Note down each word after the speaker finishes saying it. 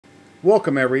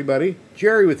Welcome everybody,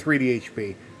 Jerry with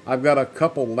 3DHP. I've got a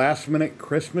couple last minute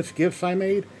Christmas gifts I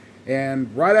made,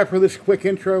 and right after this quick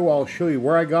intro I'll show you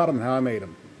where I got them and how I made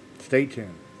them. Stay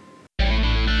tuned.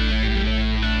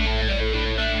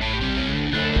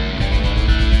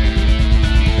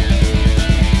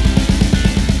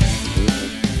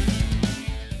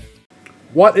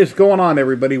 What is going on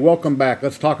everybody? Welcome back.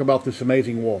 Let's talk about this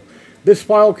amazing wool. This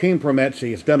file came from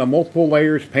Etsy. It's done in multiple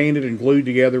layers, painted and glued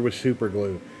together with super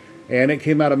glue. And it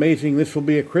came out amazing. This will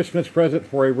be a Christmas present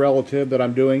for a relative that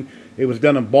I'm doing. It was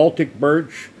done in Baltic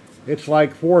birch. It's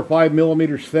like 4 or 5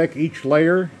 millimeters thick each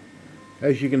layer,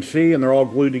 as you can see, and they're all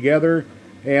glued together.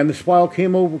 And this file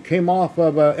came off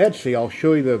of Etsy. I'll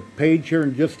show you the page here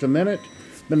in just a minute.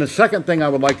 Then the second thing I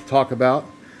would like to talk about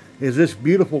is this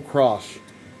beautiful cross.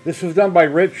 This was done by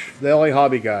Rich, the LA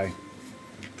hobby guy.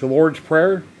 It's a Lord's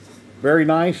Prayer. Very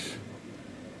nice.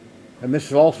 And this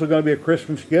is also going to be a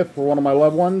Christmas gift for one of my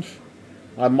loved ones.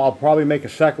 I'll probably make a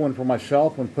second one for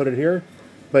myself and put it here.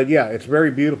 But yeah, it's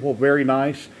very beautiful, very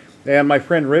nice. And my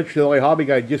friend Rich, the LA hobby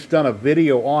guy, just done a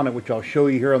video on it, which I'll show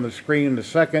you here on the screen in a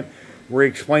second, where he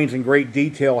explains in great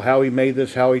detail how he made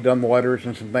this, how he done the letters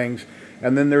and some things.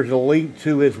 And then there's a link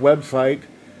to his website,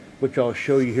 which I'll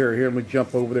show you here. Here, let me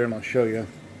jump over there and I'll show you.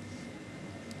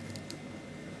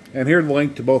 And here's the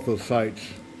link to both those sites.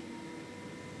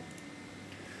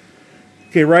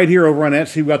 Okay, right here over on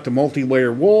Etsy, we've got the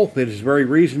multi-layer wool. It is very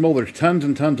reasonable. There's tons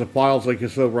and tons of files like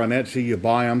this over on Etsy. You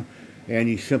buy them, and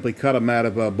you simply cut them out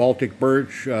of Baltic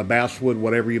birch, basswood,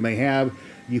 whatever you may have.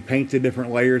 You paint the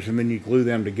different layers, and then you glue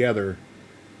them together.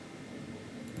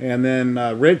 And then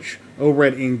Rich over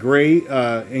at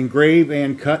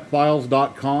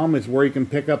engraveandcutfiles.com is where you can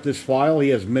pick up this file. He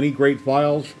has many great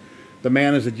files. The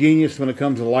man is a genius when it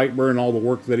comes to light burn and all the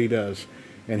work that he does.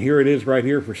 And here it is right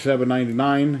here for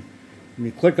 $7.99. When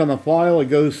you click on the file, it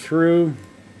goes through.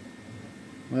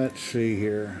 Let's see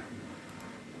here.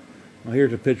 Well,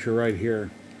 here's a picture right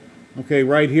here. Okay,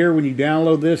 right here, when you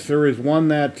download this, there is one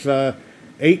that's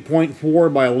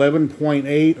 8.4 by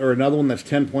 11.8, or another one that's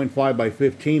 10.5 by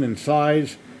 15 in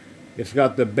size. It's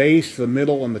got the base, the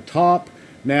middle, and the top.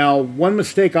 Now, one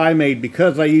mistake I made,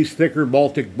 because I used thicker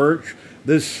Baltic birch,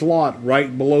 this slot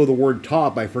right below the word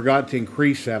top, I forgot to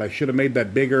increase that. I should have made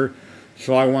that bigger.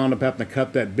 So I wound up having to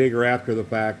cut that bigger after the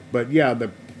fact. But yeah,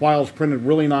 the file's printed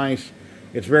really nice.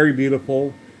 It's very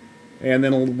beautiful. And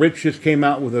then Rich just came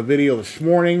out with a video this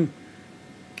morning,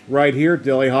 right here at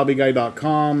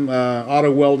LaHobbyGuy.com.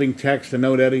 Auto welding, text and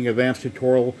note editing, advanced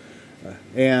tutorial,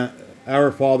 and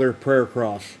Our Father prayer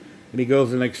cross. And he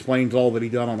goes and explains all that he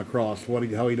done on the cross, how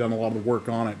he done a lot of the work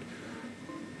on it.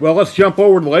 Well, let's jump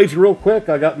over to the laser real quick.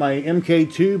 I got my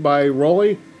Mk2 by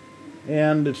Rolly.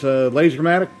 And it's a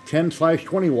LaserMatic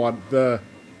 10/20 watt. The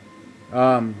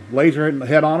laser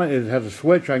head on it, it has a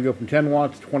switch. I can go from 10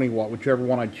 watts to 20 watt, whichever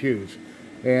one I choose.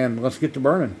 And let's get to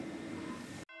burning.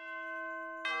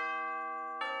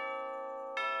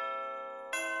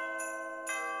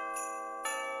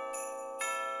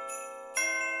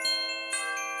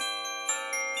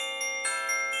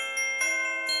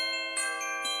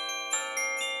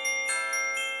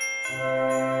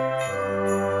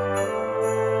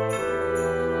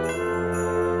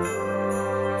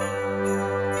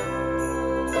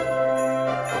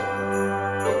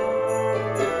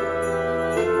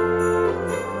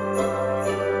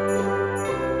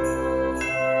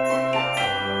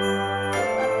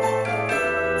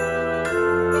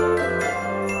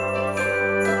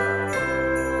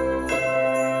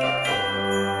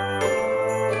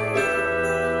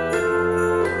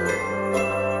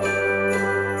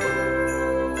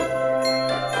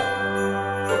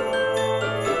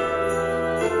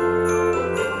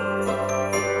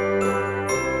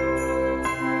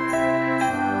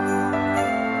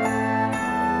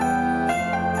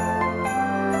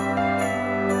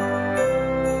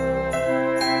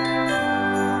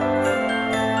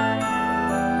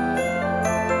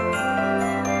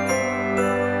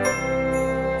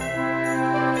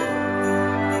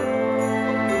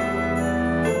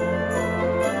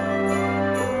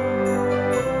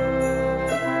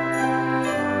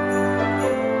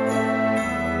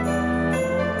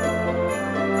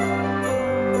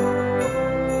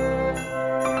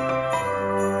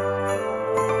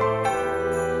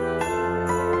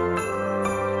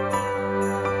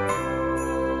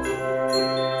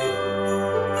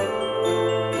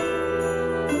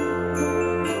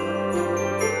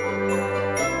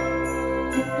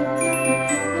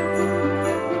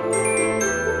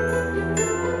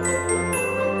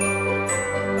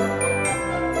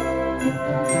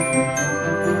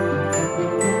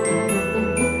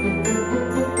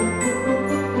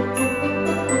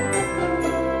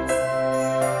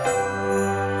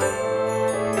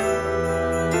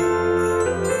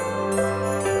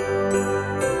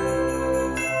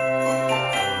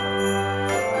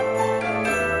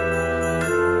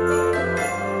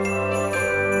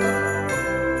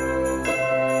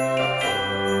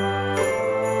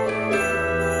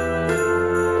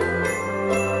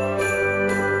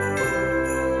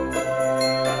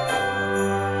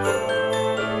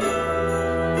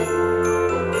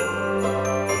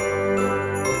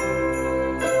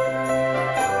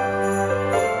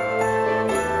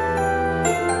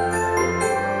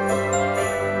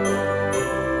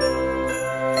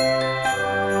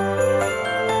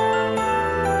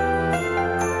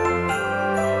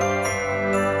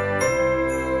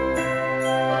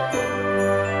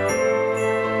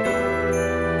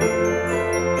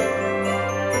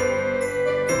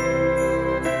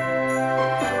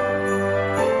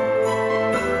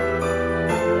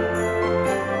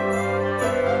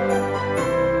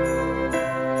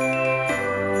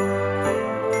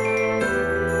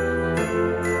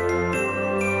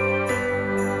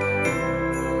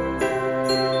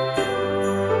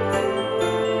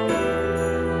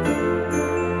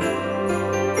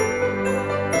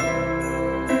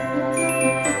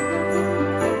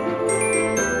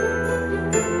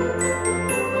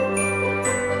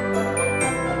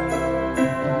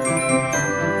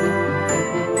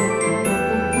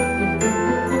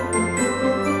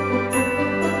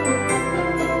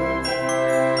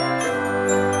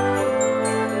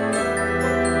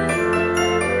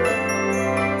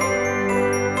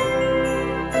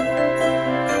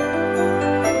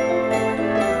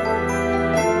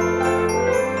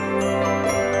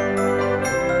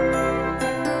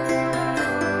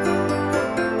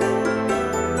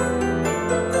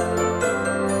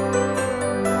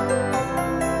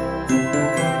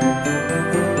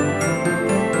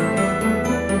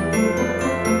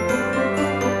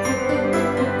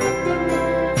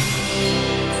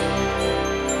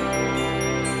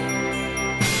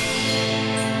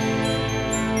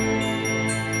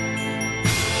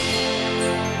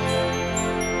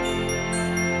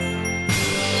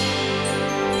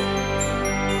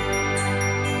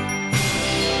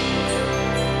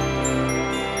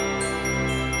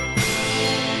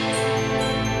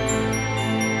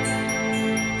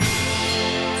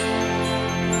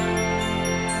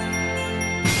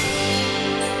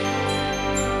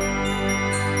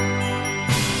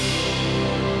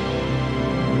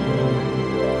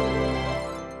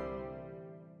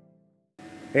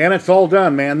 And it's all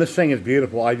done, man. This thing is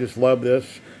beautiful. I just love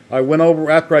this. I went over,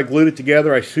 after I glued it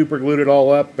together, I super glued it all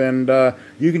up, and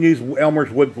you can use Elmer's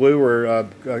wood glue or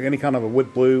any kind of a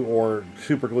wood glue, or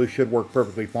super glue should work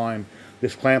perfectly fine.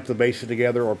 Just clamp the bases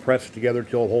together or press it together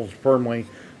until it holds firmly.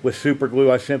 With super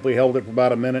glue, I simply held it for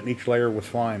about a minute, and each layer was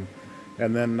fine.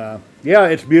 And then, yeah,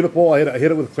 it's beautiful. I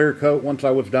hit it with clear coat once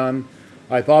I was done.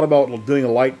 I thought about doing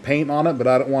a light paint on it, but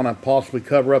I don't want to possibly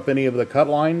cover up any of the cut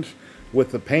lines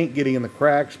with the paint getting in the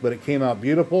cracks, but it came out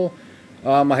beautiful.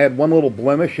 I had one little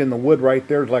blemish in the wood right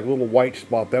there. It's like a little white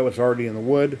spot. That was already in the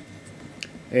wood.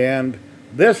 And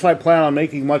this I plan on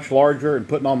making much larger and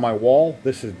putting on my wall.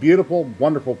 This is beautiful,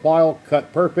 wonderful file,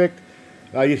 cut perfect.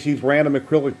 I just used random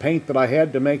acrylic paint that I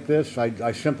had to make this.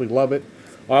 I simply love it.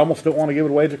 I almost don't want to give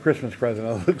it away as a Christmas present.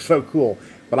 It looks so cool.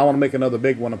 But I want to make another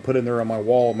big one and put in there on my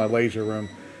wall in my laser room.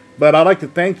 But I'd like to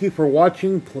thank you for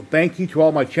watching. Thank you to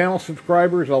all my channel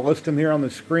subscribers. I'll list them here on the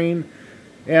screen.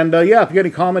 And yeah, if you got any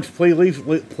comments,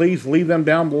 please leave them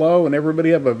down below. And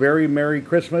everybody have a very Merry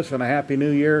Christmas and a Happy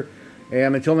New Year.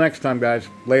 And until next time, guys,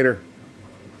 later.